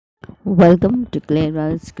Welcome to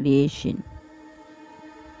Clara's Creation.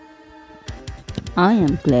 I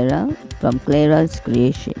am Clara from Clara's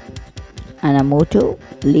Creation, and our motto: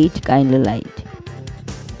 lead kindly light.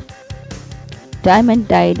 Time and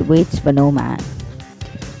tide waits for no man.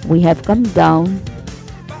 We have come down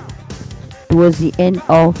towards the end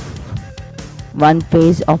of one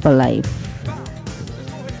phase of our life,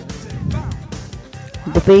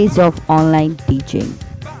 the phase of online teaching,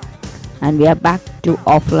 and we are back to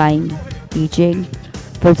offline teaching,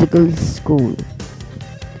 physical school.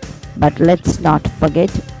 But let's not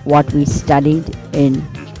forget what we studied in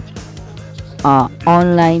our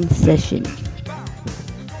online session.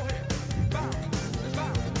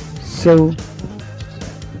 So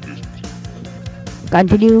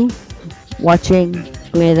continue watching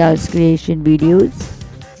Clara's Creation videos.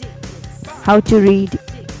 How to Read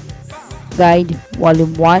Guide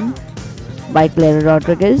Volume 1 by Clara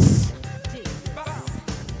Rodriguez.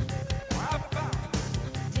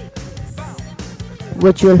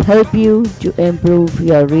 Which will help you to improve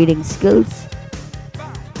your reading skills.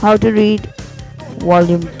 How to Read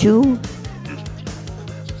Volume 2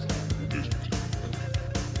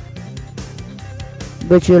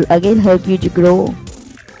 which will again help you to grow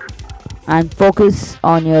and focus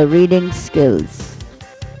on your reading skills.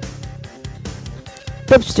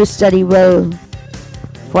 Tips to study well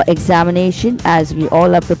for examination, as we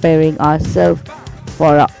all are preparing ourselves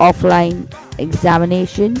for our offline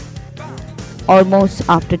examination almost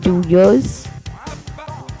after 2 years.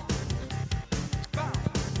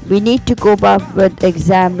 We need to cope up with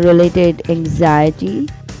exam related anxiety.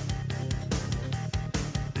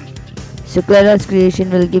 So Clara's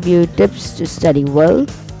Creation will give you tips to study well.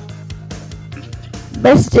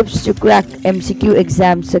 Best tips to crack MCQ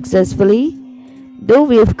exams successfully. Though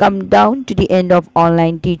we have come down to the end of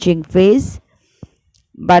online teaching phase,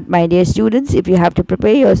 but my dear students, if you have to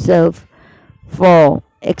prepare yourself for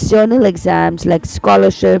external exams like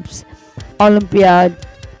scholarships, Olympiad,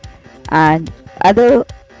 and other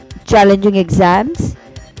challenging exams,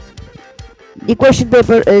 the question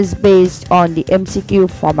paper is based on the MCQ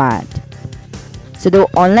format. So the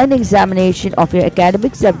online examination of your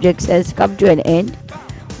academic subjects has come to an end,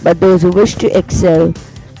 but those who wish to excel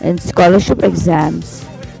in scholarship exams,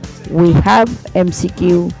 we have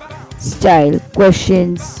MCQ style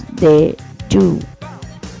questions there too.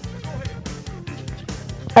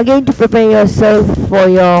 Again, to prepare yourself for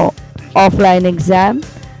your offline exam,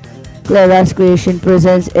 Clara's Creation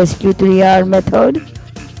presents SQ3R method.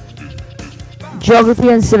 Geography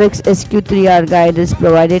and Civics SQ3R guide is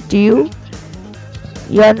provided to you.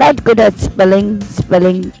 You are not good at spelling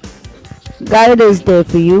guide is there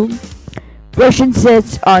for you. Question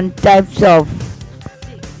sets on types of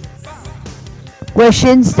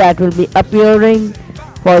questions that will be appearing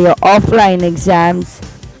for your offline exams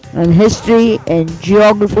in history and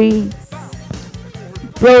geography,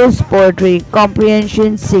 prose, poetry,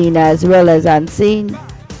 comprehension, seen as well as unseen,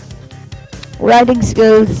 writing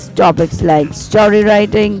skills, topics like story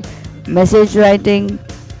writing, message writing,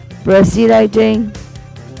 pressy writing.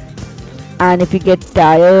 And if you get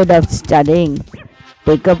tired of studying,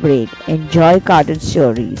 take a break, enjoy cartoon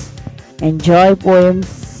stories, enjoy poems,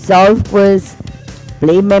 solve quiz,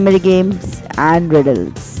 play memory games and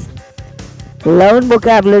riddles. Learn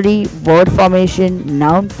vocabulary, word formation,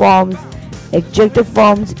 noun forms, adjective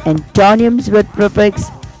forms, antonyms with prefix,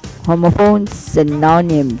 homophones,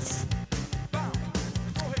 synonyms.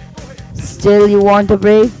 Still you want a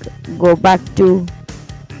break? Go back to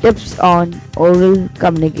tips on oral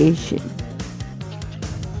communication.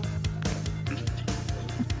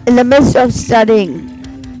 In the midst of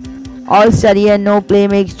studying, all study and no play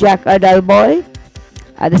makes Jack a dull boy.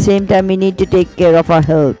 At the same time, we need to take care of our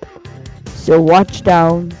health. So watch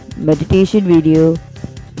down meditation video,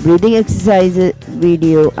 breathing exercises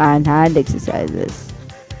video and hand exercises,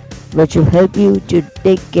 which will help you to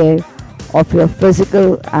take care of your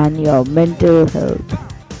physical and your mental health.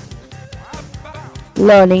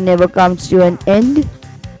 Learning never comes to an end.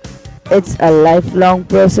 It's a lifelong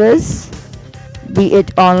process, be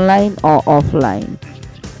it online or offline.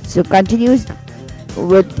 So continue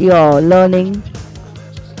with your learning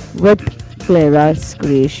with Clara's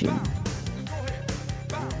Creation.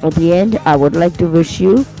 At the end, I would like to wish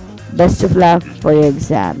you best of luck for your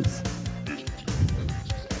exams.